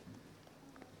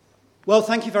Well,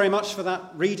 thank you very much for that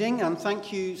reading, and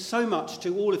thank you so much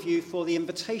to all of you for the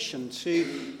invitation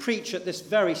to preach at this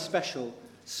very special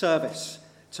service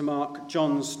to mark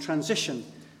John's transition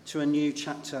to a new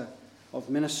chapter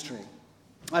of ministry.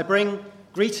 I bring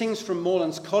greetings from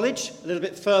Moorlands College, a little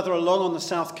bit further along on the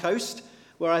south coast,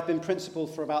 where I've been principal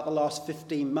for about the last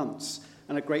 15 months,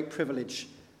 and a great privilege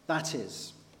that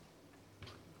is.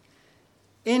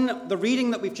 In the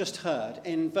reading that we've just heard,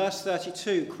 in verse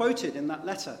 32, quoted in that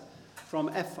letter from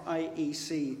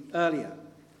FIEC earlier,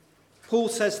 Paul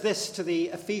says this to the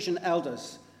Ephesian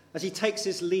elders as he takes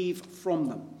his leave from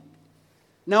them.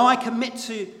 Now I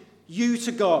commit you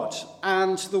to God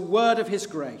and the word of his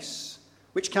grace,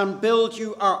 which can build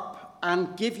you up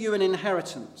and give you an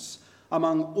inheritance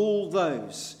among all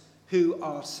those who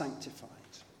are sanctified.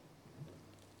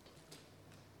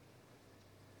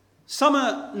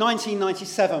 Summer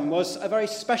 1997 was a very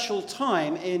special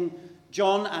time in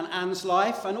John and Anne's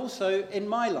life, and also in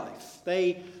my life.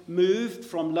 They moved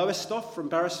from Lowestoft, from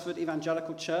Beresford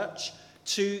Evangelical Church,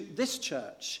 to this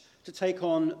church to take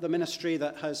on the ministry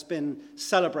that has been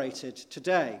celebrated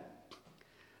today.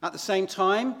 At the same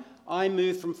time, I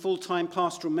moved from full-time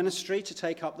pastoral ministry to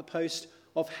take up the post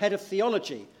of head of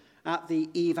theology at the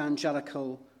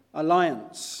Evangelical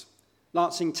Alliance.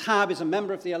 Lancing Tab is a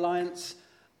member of the Alliance,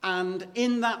 and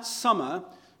in that summer,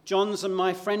 John's and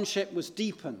my friendship was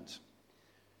deepened.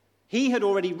 He had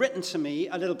already written to me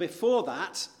a little before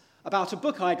that about a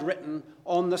book I'd written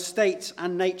on the state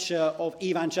and nature of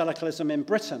evangelicalism in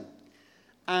Britain.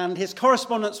 And his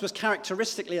correspondence was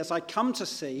characteristically, as I'd come to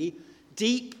see,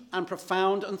 deep and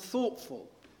profound and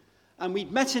thoughtful. And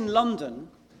we'd met in London,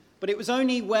 but it was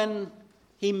only when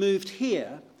he moved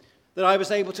here that I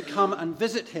was able to come and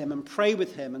visit him and pray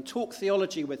with him and talk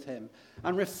theology with him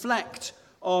and reflect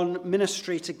on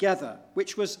ministry together,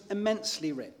 which was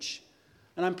immensely rich.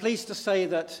 And I'm pleased to say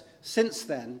that since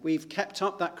then, we've kept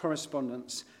up that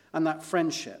correspondence and that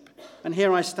friendship. And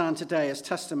here I stand today as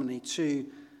testimony to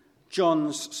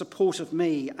John's support of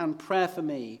me and prayer for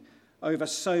me over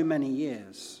so many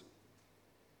years.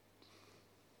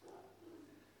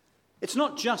 It's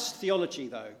not just theology,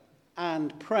 though,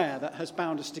 and prayer that has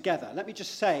bound us together. Let me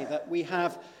just say that we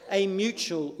have a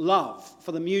mutual love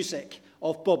for the music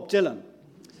of Bob Dylan.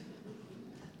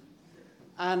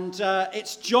 And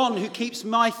it's John who keeps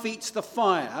my feet to the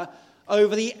fire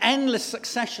over the endless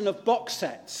succession of box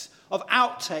sets, of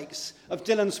outtakes of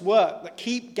Dylan's work that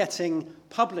keep getting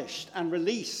published and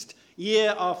released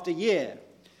year after year.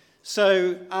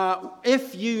 So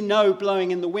if you know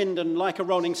Blowing in the Wind and Like a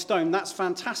Rolling Stone, that's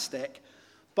fantastic.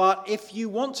 But if you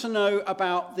want to know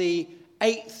about the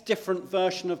 8th different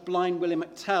version of Blind Willie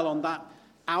McTell on that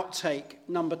outtake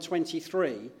number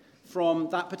 23, from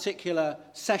that particular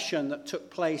session that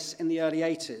took place in the early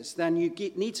 80s, then you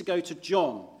need to go to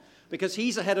John, because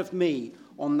he's ahead of me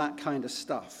on that kind of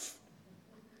stuff.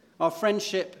 Our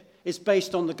friendship is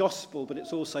based on the gospel, but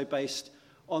it's also based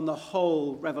on the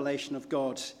whole revelation of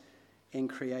God in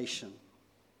creation.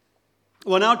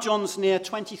 Well, now John's near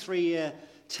 23-year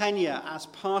tenure as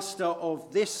pastor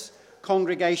of this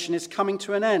congregation is coming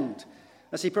to an end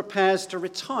as he prepares to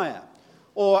retire.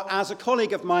 Or, as a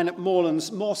colleague of mine at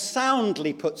Moorlands more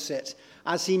soundly puts it,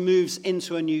 as he moves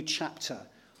into a new chapter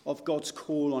of God's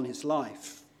call on his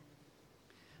life.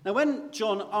 Now, when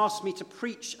John asked me to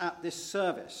preach at this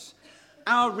service,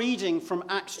 our reading from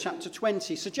Acts chapter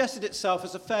 20 suggested itself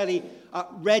as a fairly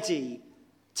ready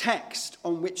text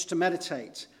on which to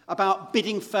meditate, about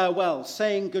bidding farewell,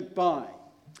 saying goodbye.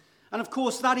 And of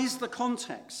course, that is the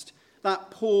context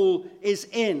that Paul is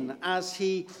in as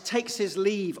he takes his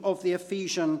leave of the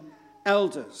Ephesian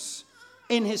elders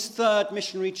in his third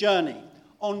missionary journey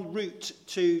en route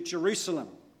to Jerusalem.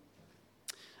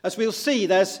 As we'll see,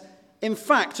 there's in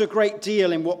fact a great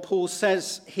deal in what Paul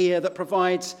says here that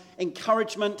provides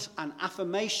encouragement and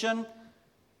affirmation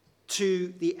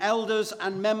to the elders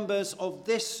and members of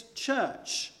this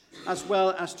church, as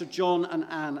well as to John and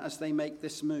Anne as they make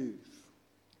this move.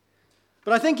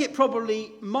 But I think it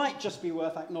probably might just be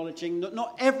worth acknowledging that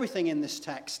not everything in this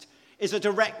text is a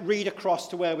direct read across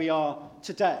to where we are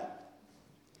today.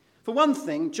 For one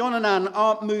thing, John and Anne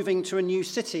aren't moving to a new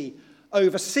city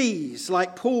overseas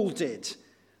like Paul did,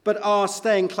 but are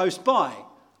staying close by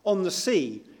on the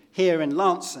sea here in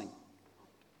Lancing.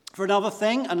 For another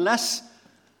thing, unless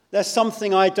there's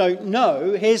something I don't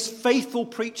know, his faithful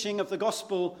preaching of the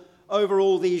gospel over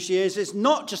all these years is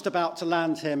not just about to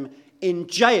land him in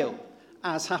jail,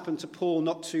 as happened to Paul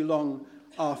not too long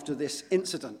after this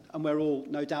incident, and we're all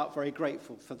no doubt very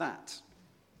grateful for that.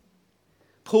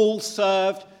 Paul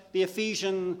served the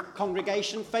Ephesian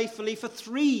congregation faithfully for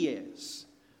 3 years.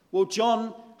 Well,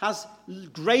 John has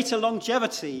greater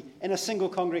longevity in a single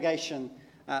congregation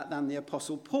than the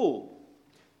Apostle Paul.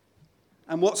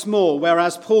 And what's more,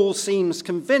 whereas Paul seems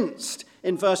convinced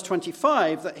in verse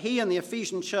 25 that he and the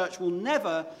Ephesian church will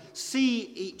never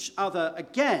see each other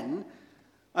again,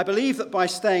 I believe that by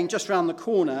staying just round the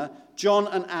corner, John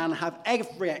and Anne have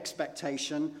every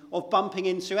expectation of bumping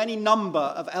into any number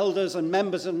of elders and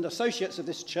members and associates of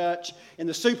this church in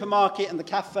the supermarket, in the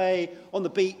cafe, on the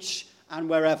beach, and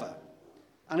wherever.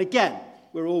 And again,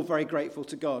 we're all very grateful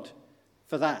to God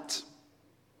for that.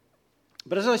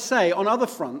 But as I say, on other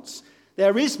fronts,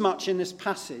 there is much in this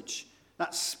passage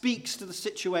that speaks to the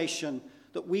situation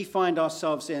that we find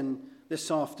ourselves in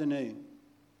this afternoon.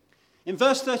 In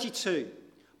verse 32,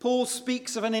 Paul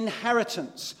speaks of an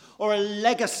inheritance or a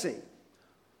legacy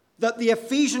that the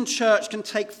Ephesian church can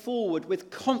take forward with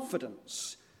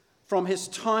confidence from his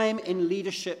time in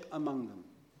leadership among them.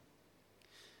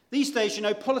 These days,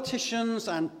 politicians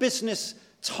and business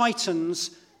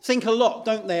titans think a lot,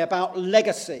 don't they, about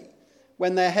legacy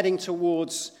when they're heading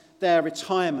towards their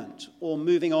retirement or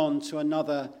moving on to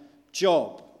another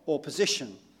job or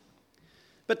position.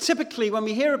 But typically, when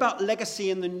we hear about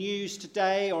legacy in the news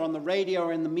today or on the radio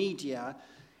or in the media,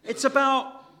 it's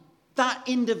about that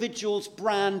individual's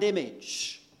brand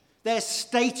image, their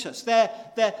status,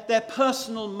 their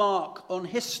personal mark on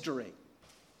history.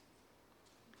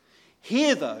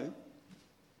 Here, though,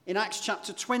 in Acts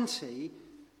chapter 20,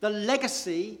 the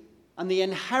legacy and the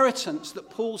inheritance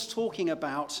that Paul's talking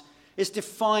about is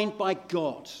defined by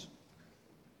God.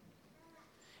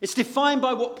 It's defined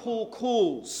by what Paul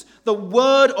calls the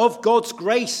word of God's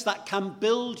grace that can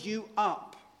build you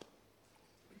up.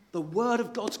 The word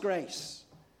of God's grace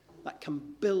that can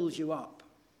build you up.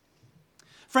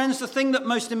 Friends, the thing that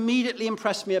most immediately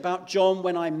impressed me about John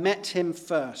when I met him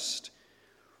first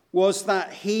was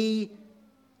that he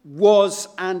was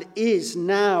and is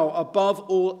now, above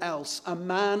all else, a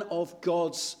man of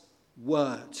God's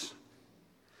word.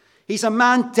 He's a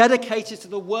man dedicated to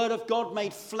the word of God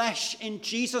made flesh in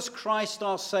Jesus Christ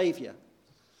our Saviour.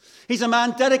 He's a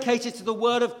man dedicated to the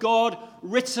word of God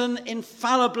written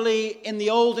infallibly in the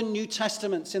Old and New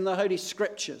Testaments in the Holy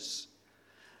Scriptures.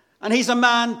 And he's a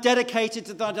man dedicated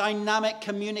to the dynamic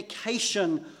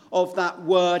communication of that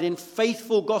word in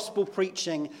faithful gospel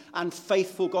preaching and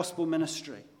faithful gospel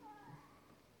ministry.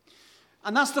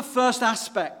 And that's the first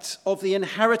aspect of the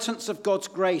inheritance of God's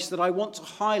grace that I want to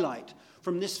highlight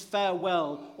from this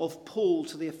farewell of Paul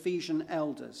to the Ephesian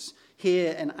elders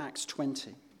here in Acts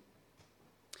 20.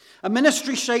 A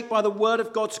ministry shaped by the word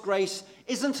of God's grace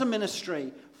isn't a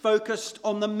ministry focused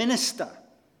on the minister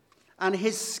and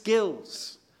his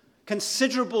skills,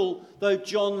 considerable though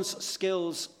John's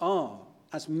skills are,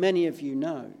 as many of you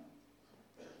know.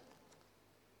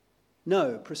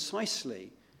 No,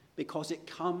 precisely because it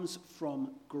comes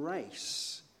from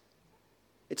grace.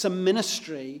 It's a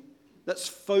ministry that's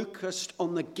focused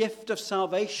on the gift of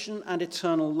salvation and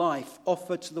eternal life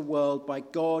offered to the world by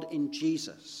God in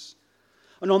Jesus,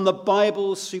 and on the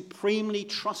Bible's supremely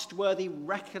trustworthy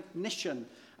recognition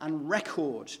and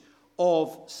record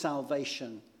of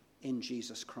salvation in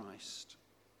Jesus Christ.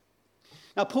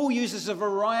 Now, Paul uses a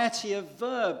variety of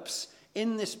verbs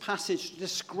in this passage to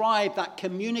describe that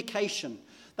communication,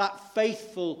 that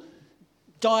faithful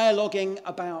dialoguing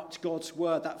about God's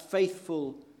word, that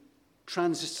faithful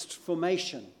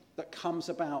transformation that comes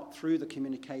about through the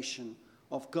communication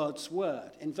of God's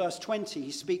word. In verse 20,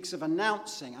 he speaks of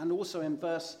announcing, and also in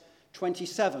verse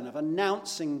 27 of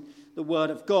announcing the word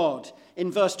of God.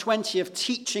 In verse 20 of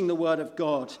teaching the word of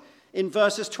God. In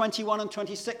verses 21 and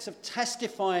 26 of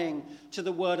testifying to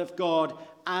the word of God.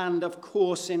 And of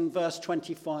course in verse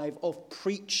 25 of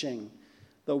preaching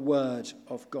the word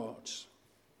of God.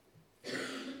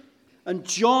 And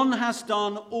John has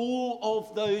done all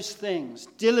of those things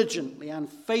diligently and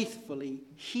faithfully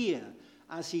here,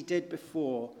 as he did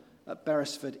before at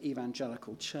Beresford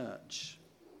Evangelical Church.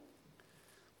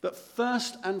 But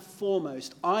first and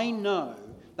foremost, I know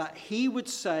that he would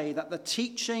say that the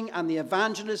teaching and the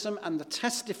evangelism and the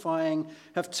testifying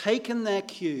have taken their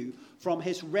cue from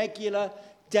his regular,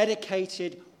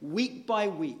 dedicated, week by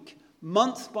week,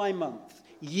 month by month,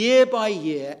 year by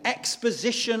year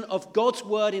exposition of God's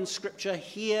word in Scripture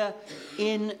here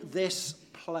in this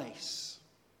place.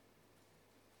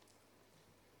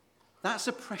 That's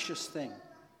a precious thing.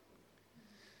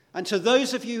 And to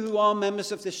those of you who are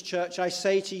members of this church, I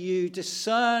say to you,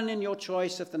 discern in your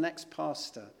choice of the next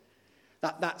pastor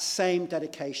that that same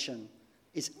dedication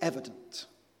is evident.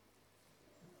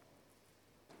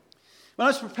 When I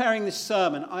was preparing this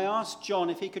sermon, I asked John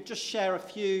if he could just share a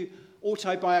few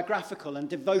autobiographical and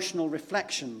devotional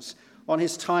reflections on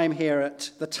his time here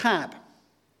at the Tab.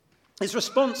 His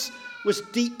response was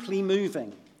deeply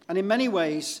moving, and in many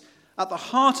ways, at the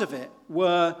heart of it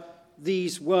were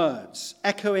these words,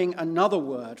 echoing another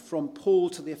word from Paul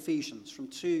to the Ephesians, from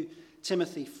 2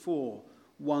 Timothy 4,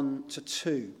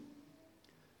 1-2.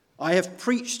 I have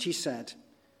preached, he said,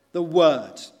 the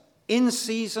word in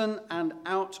season and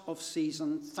out of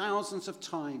season thousands of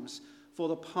times for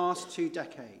the past 2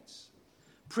 decades.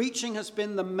 Preaching has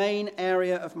been the main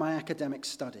area of my academic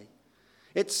study.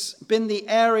 It's been the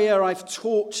area I've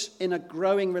taught in a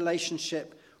growing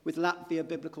relationship with Latvia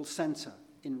Biblical Centre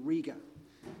in Riga.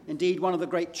 Indeed, one of the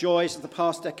great joys of the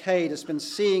past decade has been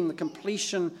seeing the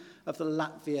completion of the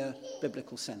Latvia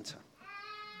Biblical Centre.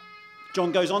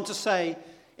 John goes on to say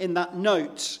in that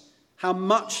note how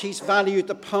much he's valued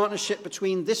the partnership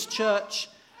between this church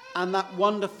and that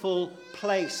wonderful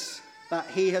place that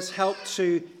he has helped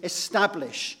to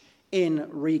establish in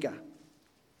Riga.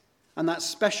 And that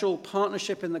special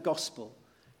partnership in the gospel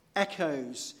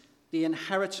echoes the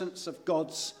inheritance of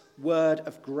God's word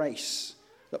of grace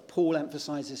that Paul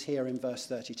emphasizes here in verse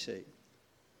 32.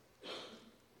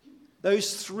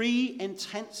 Those 3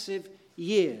 intensive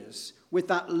years with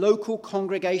that local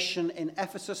congregation in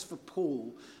Ephesus for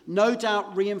Paul no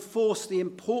doubt reinforced the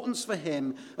importance for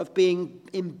him of being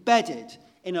embedded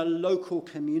in a local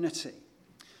community.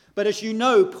 But as you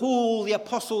know, Paul, the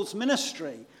apostle's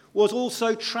ministry, was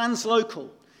also translocal.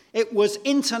 It was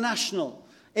international.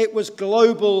 It was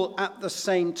global at the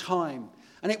same time.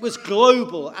 And it was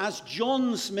global as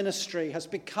John's ministry has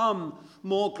become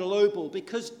more global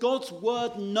because God's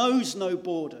word knows no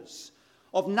borders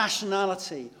of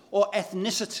nationality or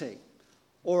ethnicity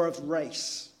or of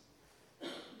race.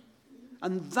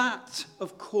 And that,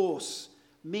 of course,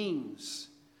 means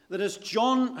that as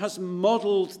John has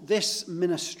modeled this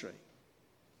ministry,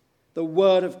 the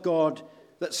word of God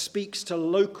that speaks to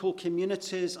local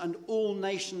communities and all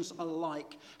nations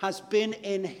alike has been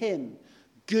in him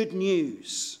good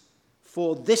news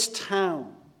for this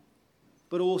town,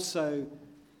 but also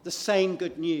the same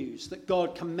good news that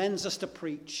God commends us to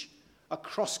preach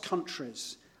across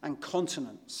countries and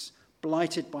continents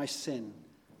blighted by sin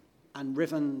and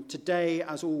riven today,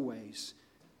 as always,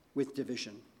 with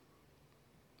division.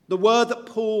 The word that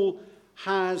Paul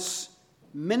has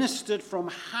ministered from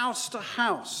house to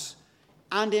house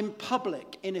and in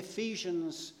public in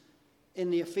Ephesians,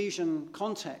 in the Ephesian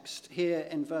context here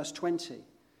in verse 20,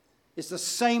 is the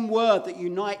same word that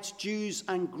unites Jews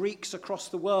and Greeks across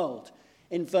the world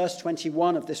in verse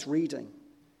 21 of this reading.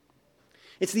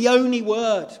 It's the only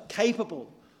word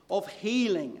capable of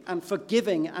healing and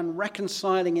forgiving and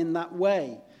reconciling in that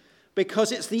way,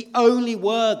 because it's the only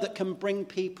word that can bring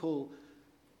people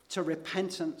to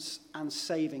repentance and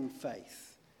saving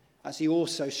faith, as he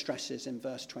also stresses in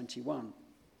verse 21.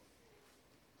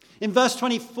 In verse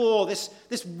 24, this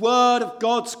word of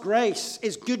God's grace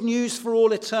is good news for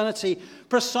all eternity,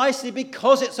 precisely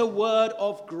because it's a word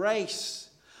of grace,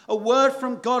 a word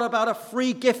from God about a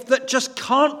free gift that just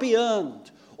can't be earned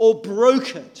or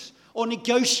brokered or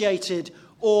negotiated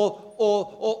or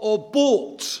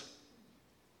bought.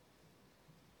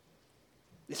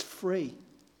 It's free,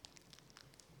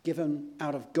 given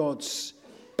out of God's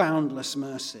boundless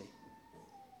mercy.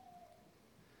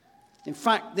 In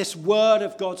fact, this word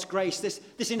of God's grace,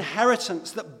 this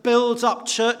inheritance that builds up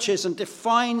churches and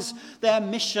defines their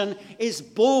mission, is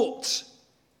bought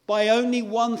by only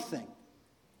one thing.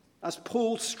 As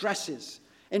Paul stresses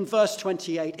in verse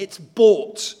 28, it's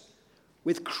bought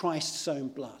with Christ's own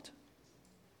blood.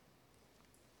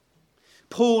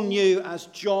 Paul knew, as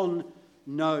John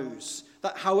knows,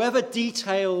 that however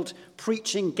detailed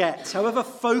preaching gets, however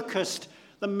focused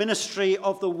the ministry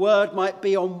of the word might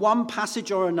be on one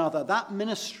passage or another, that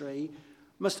ministry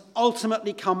must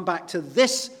ultimately come back to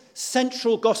this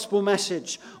central gospel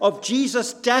message of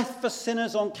Jesus' death for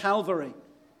sinners on Calvary,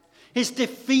 his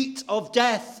defeat of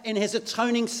death in his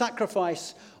atoning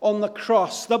sacrifice on the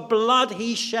cross, the blood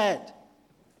he shed,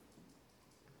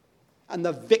 and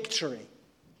the victory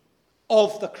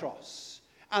of the cross,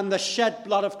 and the shed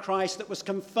blood of Christ that was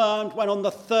confirmed when on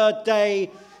the 3rd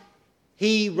day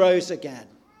he rose again.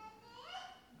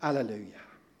 Alleluia.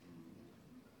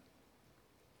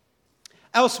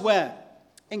 Elsewhere,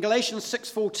 in Galatians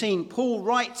 6:14, Paul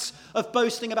writes of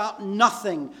boasting about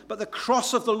nothing but the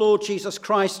cross of the Lord Jesus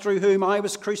Christ, through whom I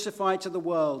was crucified to the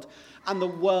world, and the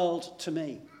world to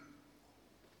me.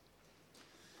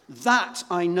 That,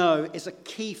 I know, is a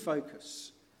key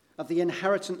focus of the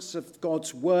inheritance of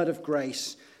God's word of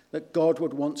grace that God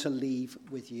would want to leave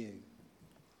with you.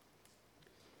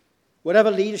 Whatever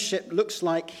leadership looks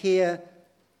like here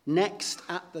next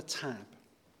at the tab,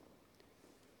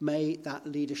 may that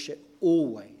leadership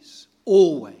always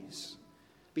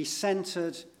be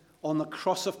centered on the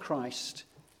cross of Christ,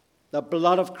 the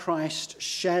blood of Christ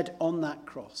shed on that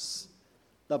cross,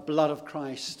 the blood of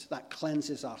Christ that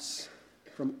cleanses us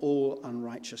from all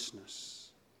unrighteousness.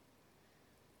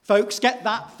 Folks, get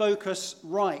that focus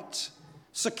right.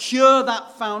 Secure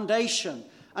that foundation.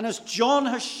 And as John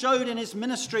has showed in his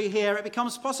ministry here, it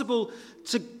becomes possible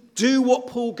to do what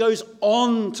Paul goes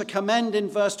on to commend in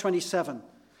verse 27,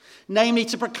 namely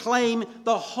to proclaim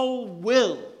the whole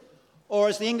will, or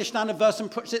as the English Standard Version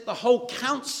puts it, the whole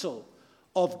counsel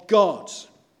of God.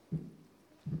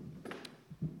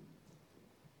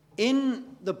 In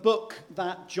the book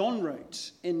that John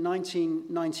wrote in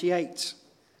 1998,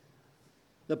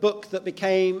 the book that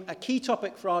became a key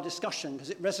topic for our discussion because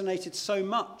it resonated so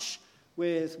much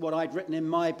with what I'd written in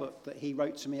my book that he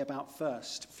wrote to me about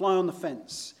first, Fly on the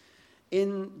Fence.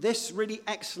 In this really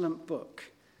excellent book,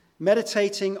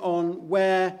 meditating on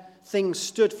where things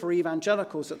stood for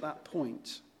evangelicals at that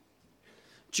point,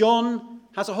 John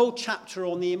has a whole chapter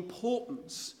on the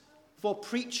importance for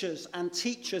preachers and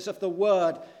teachers of the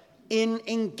word in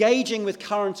engaging with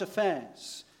current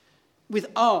affairs, with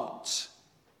art,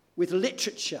 with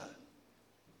literature,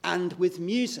 and with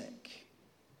music.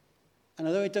 And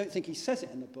although I don't think he says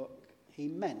it in the book, he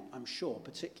meant, I'm sure,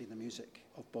 particularly the music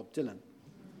of Bob Dylan.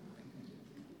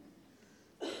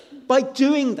 By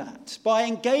doing that, by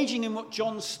engaging in what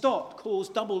John Stott calls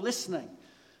double listening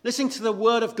to the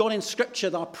word of God in Scripture,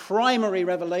 the primary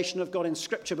revelation of God in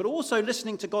Scripture, but also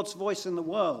listening to God's voice in the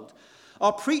world,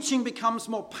 our preaching becomes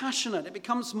more passionate, it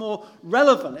becomes more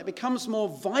relevant, it becomes more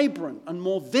vibrant and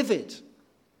more vivid.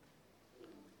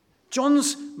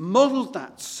 John's modeled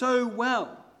that so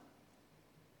well.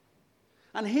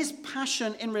 And his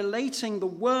passion in relating the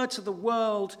word to the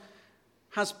world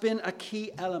has been a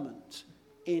key element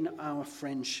in our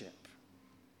friendship.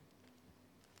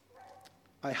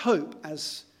 I hope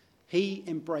as he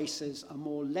embraces a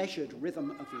more leisured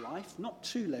rhythm of life, not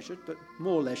too leisured, but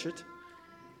more leisured,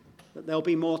 that there'll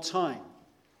be more time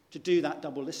to do that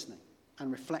double listening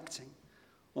and reflecting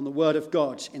on the word of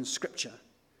God in Scripture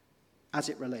as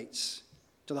it relates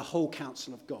to the whole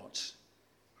counsel of God,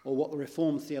 or what the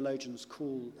Reformed theologians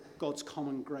call God's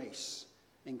common grace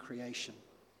in creation.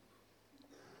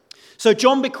 So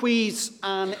John bequeaths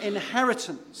an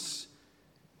inheritance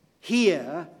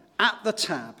here at the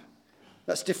tab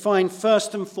that's defined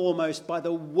first and foremost by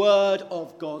the word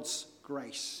of God's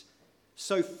grace,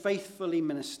 so faithfully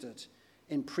ministered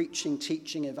in preaching,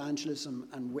 teaching, evangelism,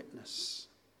 and witness.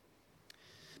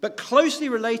 But closely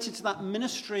related to that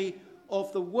ministry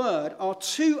of the word are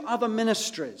two other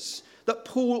ministries that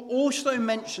Paul also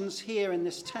mentions here in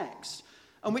this text,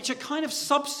 and which are kind of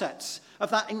subsets of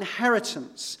that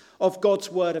inheritance of God's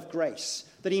word of grace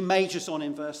that he majors on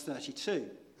in verse 32.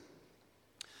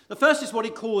 The first is what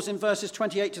he calls in verses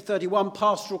 28 to 31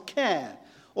 pastoral care,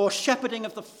 or shepherding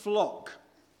of the flock.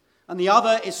 And the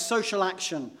other is social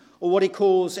action, or what he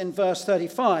calls in verse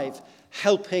 35,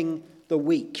 helping the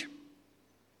weak.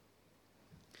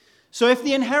 So if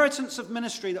the inheritance of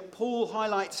ministry that Paul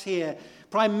highlights here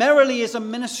primarily is a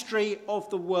ministry of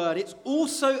the word, it's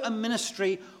also a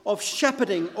ministry of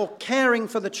shepherding or caring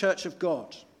for the church of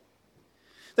God.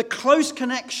 The close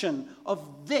connection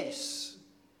of this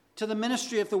to the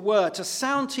ministry of the word, to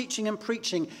sound teaching and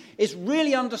preaching, is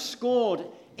really underscored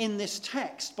in this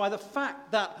text by the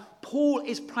fact that Paul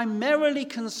is primarily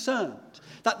concerned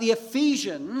that the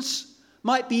Ephesians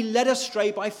might be led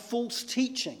astray by false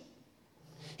teaching.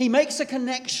 He makes a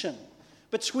connection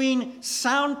between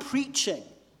sound preaching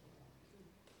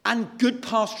and good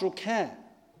pastoral care.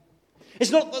 It's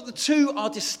not that the two are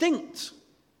distinct.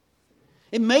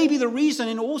 It may be the reason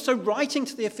in also writing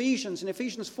to the Ephesians in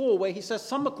Ephesians 4, where he says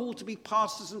some are called to be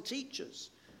pastors and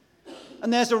teachers.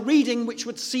 And there's a reading which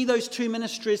would see those two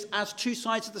ministries as two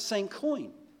sides of the same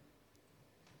coin.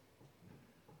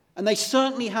 And they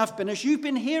certainly have been, as you've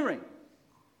been hearing,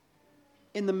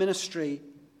 in the ministry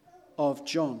of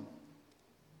John.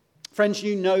 Friends,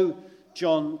 you know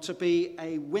John to be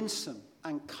a winsome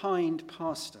and kind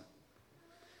pastor.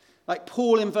 Like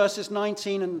Paul in verses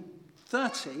 19 and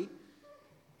 30,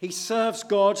 he serves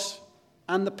God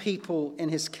and the people in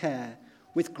his care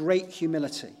with great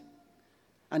humility.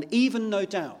 And even, no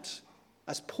doubt,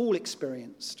 as Paul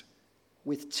experienced,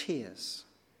 with tears.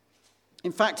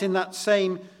 In fact, in that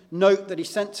same note that he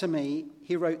sent to me,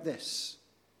 he wrote this.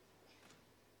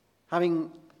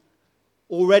 Having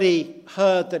already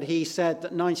heard that he said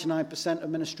that 99% of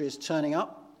ministry is turning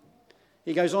up,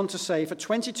 he goes on to say, for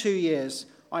 22 years,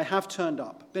 I have turned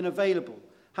up, been available,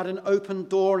 had an open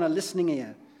door and a listening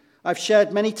ear. I've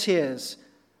shared many tears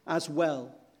as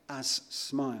well as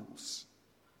smiles.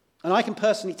 And I can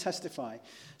personally testify,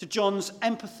 to John's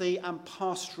empathy and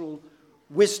pastoral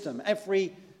wisdom.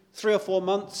 Every 3 or 4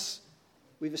 months,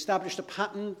 we've established a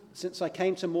pattern since I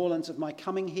came to Moorlands of my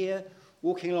coming here,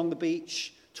 walking along the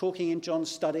beach, talking in John's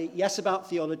study, yes, about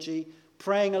theology,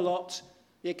 praying a lot.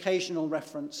 The occasional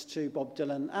reference to Bob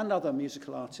Dylan and other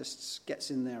musical artists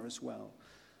gets in there as well.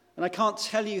 And I can't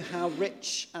tell you how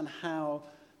rich and how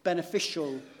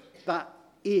beneficial that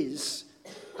is,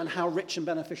 and how rich and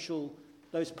beneficial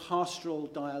those pastoral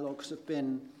dialogues have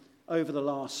been over the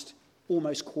last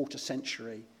almost quarter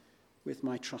century with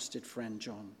my trusted friend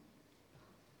John.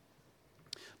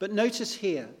 But notice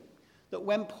here that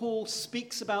when Paul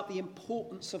speaks about the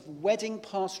importance of wedding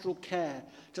pastoral care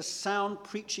to sound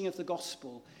preaching of the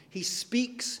gospel, he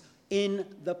speaks in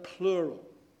the plural,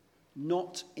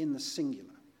 not in the singular.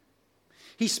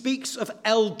 He speaks of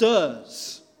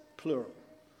elders, plural,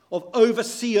 of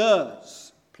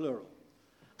overseers, plural,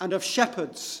 and of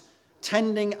shepherds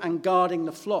tending and guarding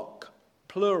the flock,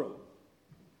 plural.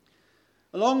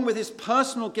 Along with his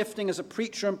personal gifting as a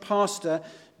preacher and pastor,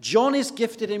 John is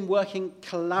gifted in working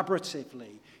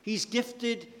collaboratively. He's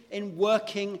gifted in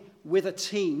working with a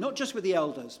team, not just with the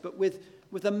elders, but with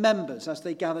the members as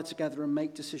they gather together and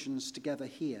make decisions together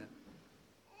here.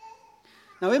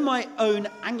 Now, in my own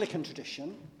Anglican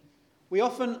tradition, we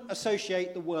often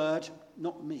associate the word,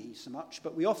 not me so much,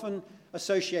 but we often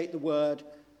associate the word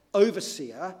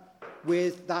overseer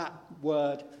with that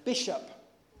word bishop,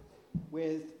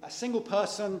 with a single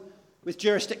person with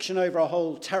jurisdiction over a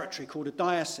whole territory called a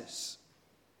diocese.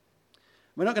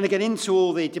 We're not going to get into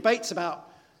all the debates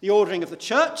about the ordering of the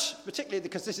church, particularly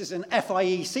because this is an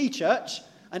FIEC church,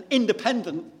 an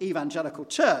independent evangelical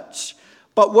church.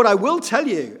 But what I will tell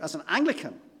you as an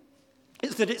Anglican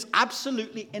is that it's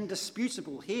absolutely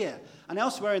indisputable here and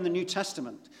elsewhere in the New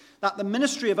Testament that the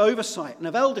ministry of oversight and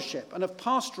of eldership and of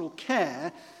pastoral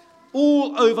care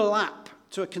all overlap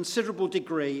to a considerable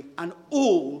degree, and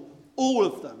all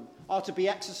of them are to be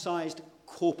exercised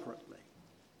corporately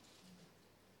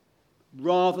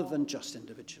rather than just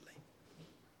individually.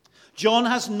 John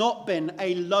has not been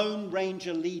a Lone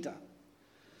Ranger leader.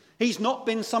 He's not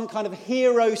been some kind of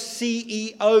hero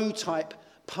CEO type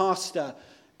pastor,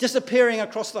 disappearing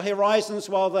across the horizons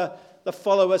while the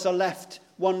followers are left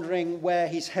wondering where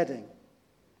he's heading.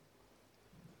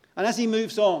 And as he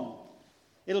moves on,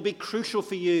 it'll be crucial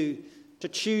for you to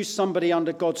choose somebody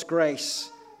under God's grace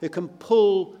who can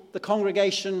pull the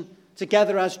congregation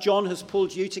together as John has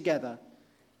pulled you together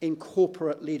in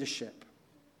corporate leadership.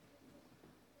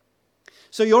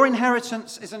 So your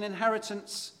inheritance is an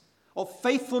inheritance of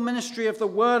faithful ministry of the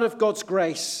word of God's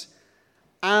grace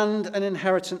and an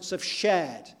inheritance of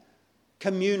shared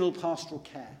communal pastoral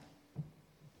care.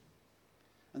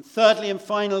 And thirdly and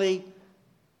finally,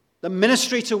 the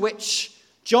ministry to which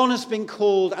John has been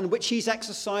called and which he's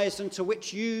exercised and to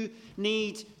which you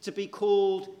need to be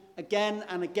called again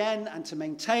and to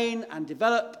maintain and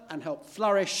develop and help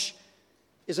flourish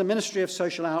is a ministry of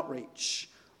social outreach,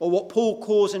 or what Paul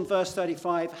calls in verse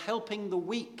 35, helping the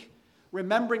weak,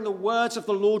 remembering the words of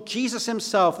the Lord Jesus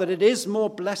himself, that it is more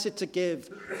blessed to give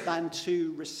than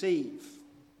to receive.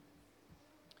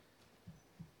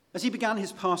 As he began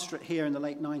his pastorate here in the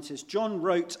late 90s, John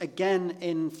wrote again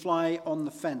in Fly on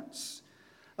the Fence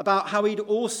about how he'd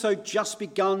also just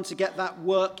begun to get that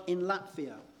work in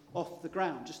Latvia off the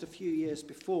ground just a few years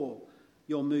before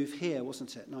your move here,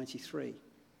 wasn't it, 93?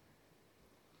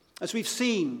 As we've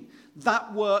seen,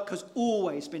 that work has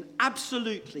always been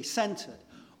absolutely centered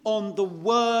on the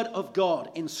word of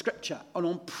God in Scripture and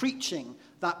on preaching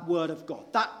that word of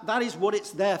God. That is what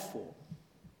it's there for.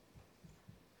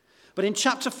 But in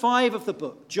chapter 5 of the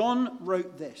book, John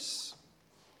wrote this.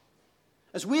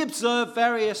 As we observe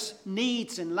various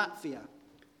needs in Latvia,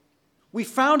 we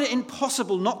found it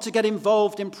impossible not to get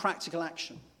involved in practical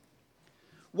action.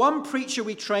 One preacher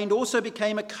we trained also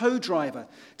became a co-driver,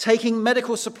 taking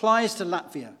medical supplies to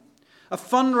Latvia, a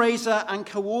fundraiser and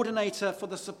coordinator for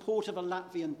the support of a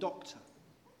Latvian doctor.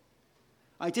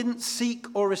 I didn't seek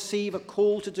or receive a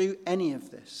call to do any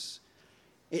of this.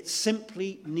 It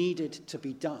simply needed to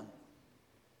be done.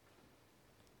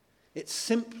 It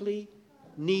simply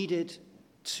needed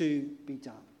to be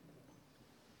done.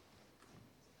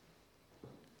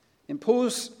 In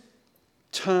Paul's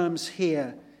terms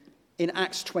here in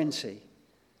Acts 20,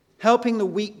 helping the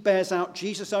weak bears out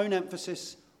Jesus' own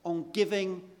emphasis on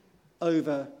giving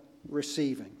over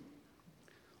receiving.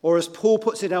 Or as Paul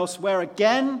puts it elsewhere,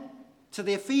 again to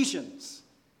the Ephesians,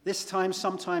 this time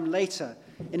sometime later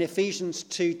in Ephesians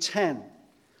 2:10.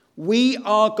 We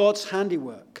are God's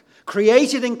handiwork,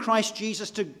 created in Christ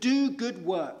Jesus to do good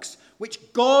works,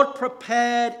 which God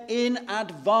prepared in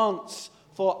advance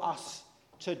for us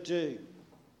to do.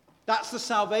 That's the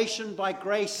salvation by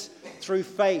grace through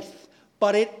faith.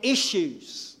 But it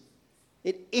issues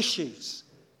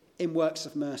in works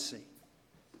of mercy.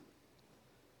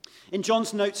 In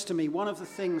John's notes to me, one of the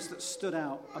things that stood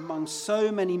out among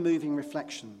so many moving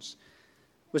reflections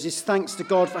was his thanks to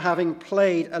God for having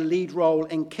played a lead role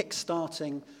in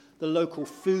kick-starting the local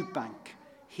food bank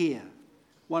here,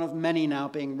 one of many now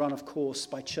being run, of course,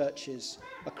 by churches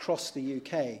across the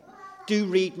UK. Do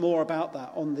read more about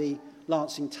that on the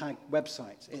Lancing Tag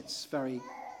website. It's very,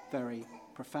 very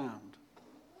profound.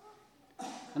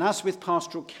 And as with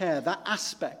pastoral care, that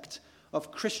aspect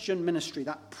of Christian ministry,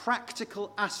 that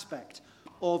practical aspect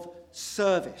of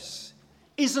service,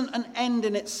 isn't an end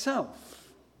in itself,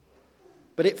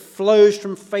 but it flows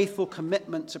from faithful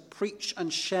commitment to preach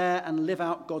and share and live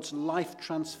out God's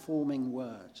life-transforming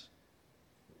word.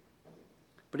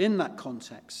 But in that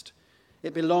context,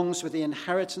 it belongs with the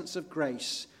inheritance of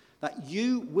grace that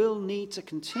you will need to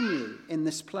continue in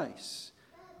this place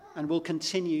and will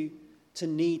continue to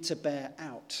need to bear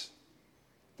out,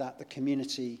 that the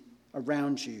community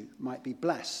around you might be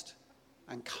blessed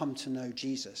and come to know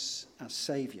Jesus as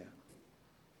Saviour.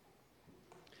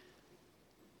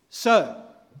 So,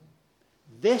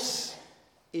 this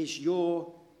is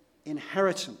your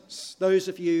inheritance, those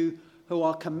of you who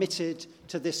are committed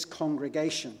to this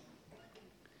congregation.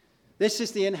 This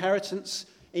is the inheritance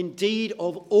indeed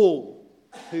of all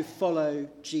who follow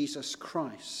Jesus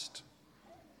Christ.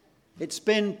 It's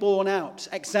been borne out,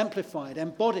 exemplified,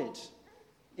 embodied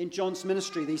in John's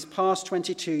ministry these past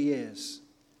 22 years.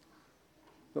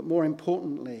 But more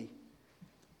importantly,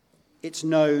 it's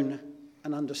known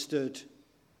and understood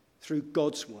through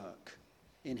God's work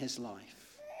in his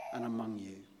life and among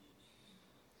you.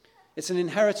 It's an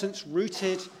inheritance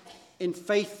rooted in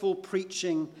faithful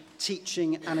preaching,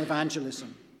 teaching, and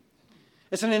evangelism.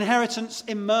 It's an inheritance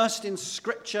immersed in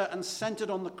Scripture and centered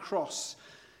on the cross.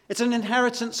 It's an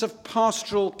inheritance of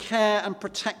pastoral care and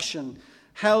protection,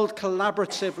 held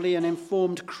collaboratively and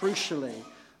informed crucially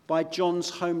by John's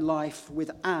home life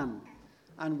with Anne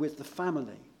and with the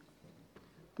family,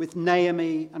 with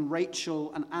Naomi and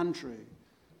Rachel and Andrew,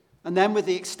 and then with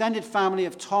the extended family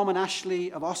of Tom and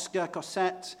Ashley, of Oscar,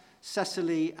 Cosette,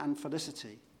 Cecily, and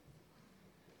Felicity.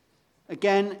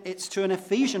 Again, it's to an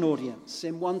Ephesian audience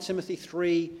in 1 Timothy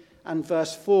 3 and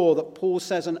verse 4 that Paul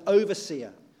says, an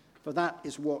overseer, for that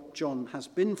is what John has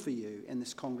been for you in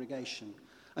this congregation.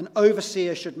 An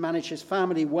overseer should manage his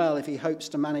family well if he hopes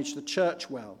to manage the church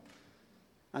well.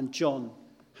 And John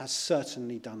has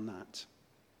certainly done that.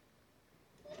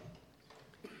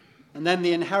 And then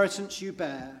the inheritance you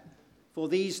bear for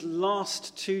these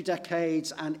last 2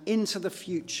 decades and into the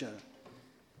future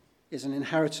is an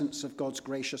inheritance of God's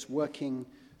gracious working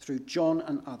through John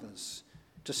and others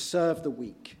to serve the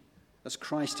weak, as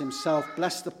Christ himself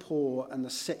blessed the poor and the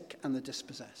sick and the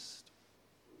dispossessed.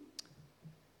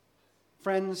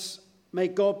 Friends, may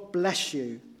God bless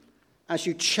you as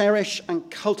you cherish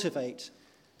and cultivate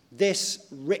this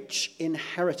rich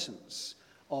inheritance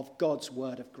of God's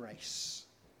word of grace.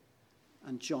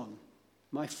 And John,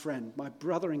 my friend, my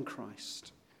brother in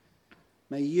Christ,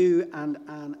 may you and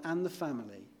Anne and the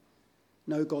family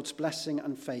know God's blessing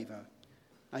and favour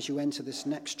as you enter this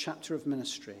next chapter of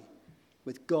ministry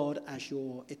with God as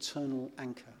your eternal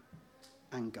anchor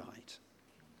and guide.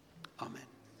 Amen.